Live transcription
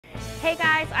Hey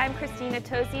guys, I'm Christina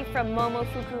Tosi from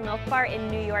Momofuku Milk Bar in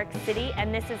New York City,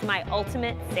 and this is my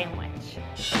ultimate sandwich.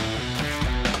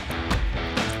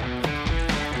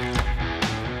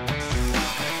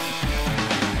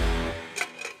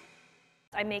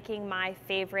 I'm making my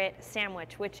favorite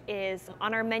sandwich, which is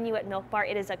on our menu at Milk Bar.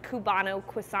 It is a Cubano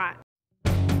croissant.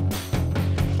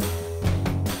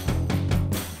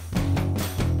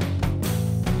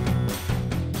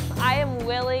 I am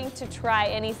willing to try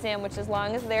any sandwich as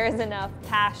long as there is enough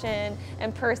passion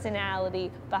and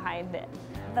personality behind it.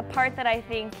 The part that I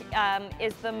think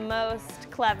is the most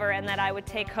clever and that I would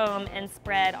take home and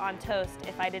spread on toast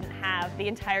if I didn't have the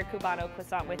entire Cubano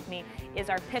croissant with me is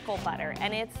our pickle butter,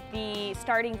 and it's the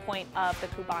starting point of the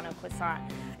Cubano croissant.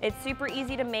 It's super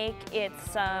easy to make.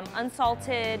 It's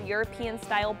unsalted European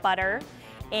style butter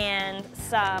and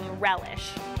some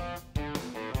relish.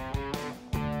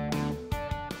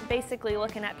 Basically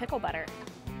looking at pickle butter.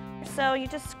 So you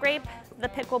just scrape the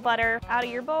pickle butter out of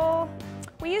your bowl.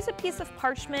 We use a piece of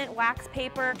parchment, wax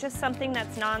paper, just something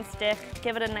that's non-stick.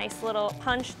 Give it a nice little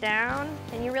punch down,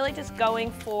 and you're really just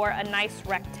going for a nice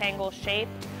rectangle shape.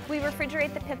 We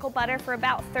refrigerate the pickle butter for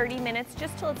about 30 minutes,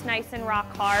 just till it's nice and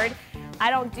rock hard. I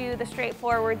don't do the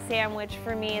straightforward sandwich.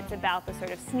 For me, it's about the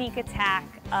sort of sneak attack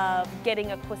of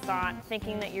getting a croissant,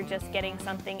 thinking that you're just getting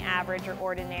something average or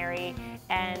ordinary,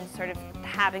 and sort of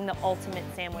having the ultimate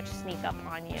sandwich sneak up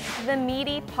on you. The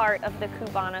meaty part of the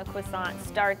Cubano croissant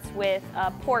starts with a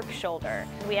pork shoulder.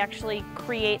 We actually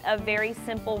create a very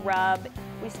simple rub.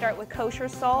 We start with kosher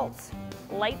salt,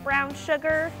 light brown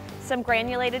sugar, some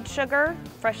granulated sugar,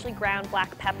 freshly ground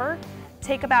black pepper.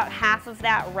 Take about half of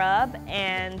that rub,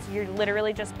 and you're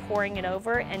literally just pouring it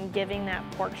over and giving that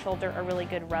pork shoulder a really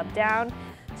good rub down.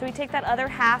 So we take that other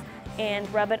half and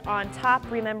rub it on top.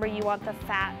 Remember, you want the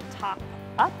fat top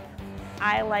up.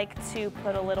 I like to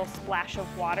put a little splash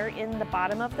of water in the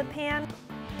bottom of the pan.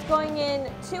 It's going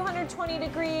in 220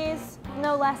 degrees,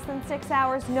 no less than 6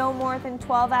 hours, no more than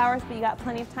 12 hours, but you got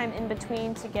plenty of time in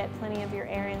between to get plenty of your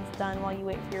errands done while you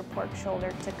wait for your pork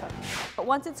shoulder to cook. But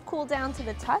once it's cooled down to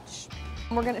the touch,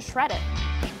 we're gonna shred it.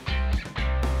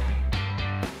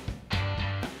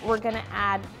 We're gonna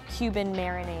add Cuban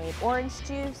marinade, orange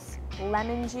juice,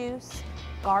 lemon juice,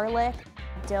 garlic,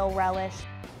 dill relish,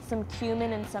 some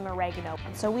cumin, and some oregano.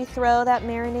 So we throw that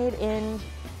marinade in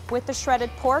with the shredded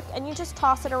pork, and you just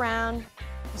toss it around.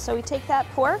 So we take that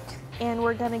pork, and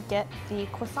we're gonna get the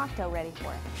croissant dough ready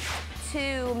for it.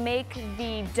 To make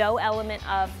the dough element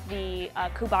of the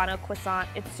Cubano croissant,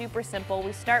 it's super simple.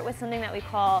 We start with something that we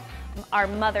call our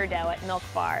mother dough at Milk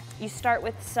Bar. You start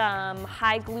with some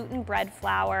high gluten bread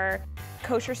flour,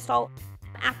 kosher salt.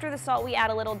 After the salt, we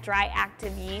add a little dry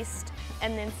active yeast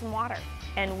and then some water,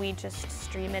 and we just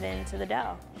stream it into the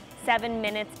dough. 7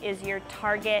 minutes is your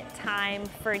target time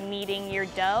for kneading your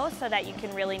dough so that you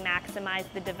can really maximize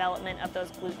the development of those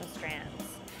gluten strands.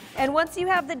 And once you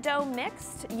have the dough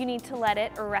mixed, you need to let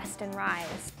it rest and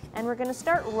rise. And we're gonna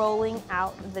start rolling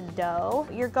out the dough.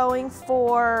 You're going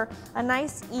for a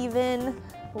nice even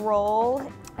roll.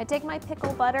 I take my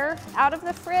pickle butter out of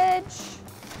the fridge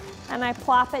and I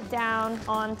plop it down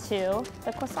onto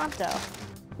the croissant dough.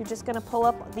 You're just gonna pull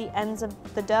up the ends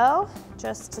of the dough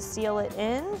just to seal it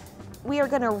in. We are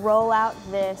gonna roll out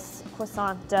this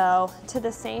croissant dough to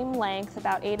the same length,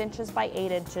 about 8 inches by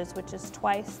 8 inches, which is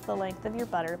twice the length of your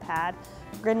butter pad.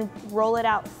 We're gonna roll it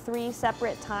out 3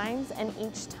 separate times, and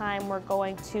each time we're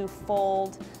going to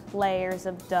fold layers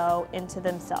of dough into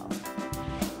themselves.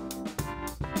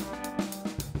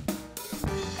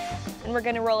 And we're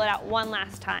gonna roll it out one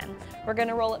last time. We're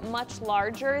gonna roll it much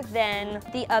larger than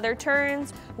the other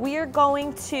turns. We are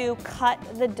going to cut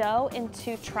the dough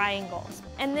into triangles.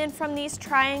 And then from these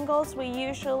triangles, we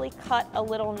usually cut a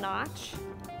little notch.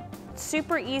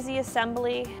 Super easy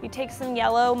assembly. You take some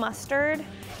yellow mustard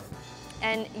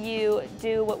and you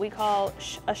do what we call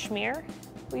a schmear.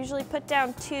 We usually put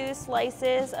down 2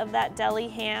 slices of that deli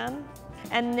ham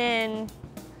and then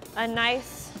a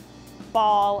nice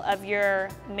ball of your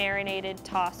marinated,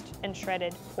 tossed, and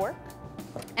shredded pork.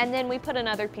 And then we put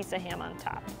another piece of ham on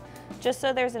top, just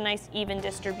so there's a nice even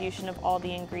distribution of all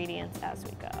the ingredients as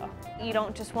we go. You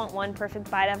don't just want one perfect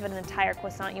bite of an entire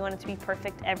croissant, you want it to be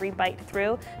perfect every bite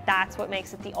through. That's what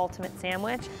makes it the ultimate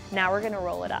sandwich. Now we're gonna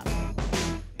roll it up.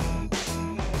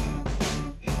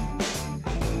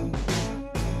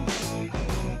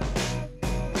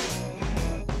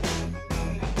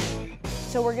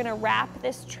 So we're gonna wrap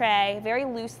this tray very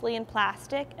loosely in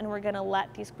plastic, and we're gonna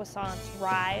let these croissants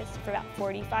rise for about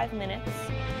 45 minutes.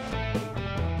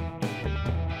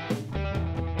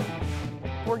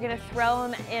 We're gonna throw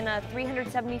them in a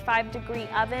 375-degree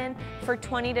oven for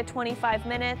 20 to 25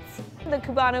 minutes. The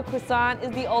Cubano croissant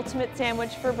is the ultimate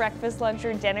sandwich for breakfast, lunch,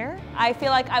 or dinner. I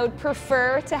feel like I would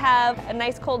prefer to have a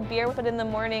nice cold beer, but in the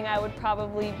morning I would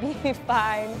probably be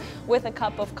fine with a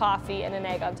cup of coffee and an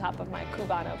egg on top of my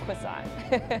Cubano croissant.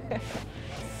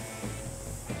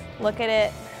 Look at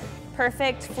it.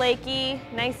 Perfect, flaky,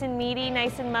 nice and meaty,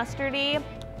 nice and mustardy.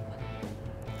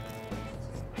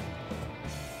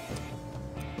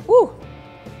 Woo!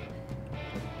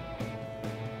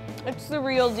 It's the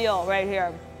real deal right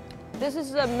here. This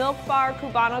is the Milk Bar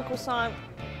Cubano croissant.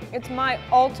 It's my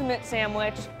ultimate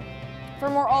sandwich. For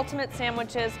more ultimate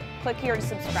sandwiches, click here to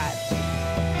subscribe.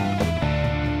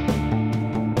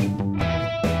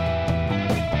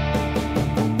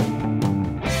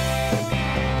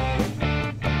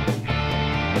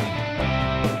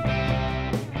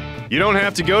 You don't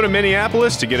have to go to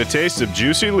Minneapolis to get a taste of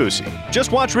Juicy Lucy.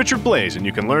 Just watch Richard Blaze and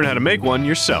you can learn how to make one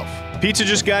yourself. Pizza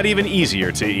just got even easier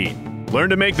to eat. Learn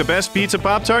to make the best pizza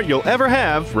Pop-Tart you'll ever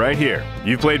have right here.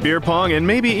 You've played beer pong and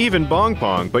maybe even bong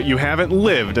pong, but you haven't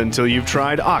lived until you've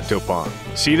tried Octopong.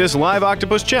 See this live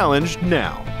octopus challenge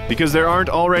now. Because there aren't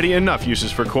already enough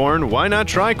uses for corn, why not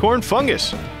try corn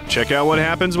fungus? Check out what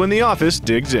happens when the office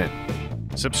digs in.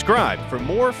 Subscribe for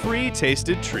more free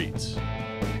tasted treats.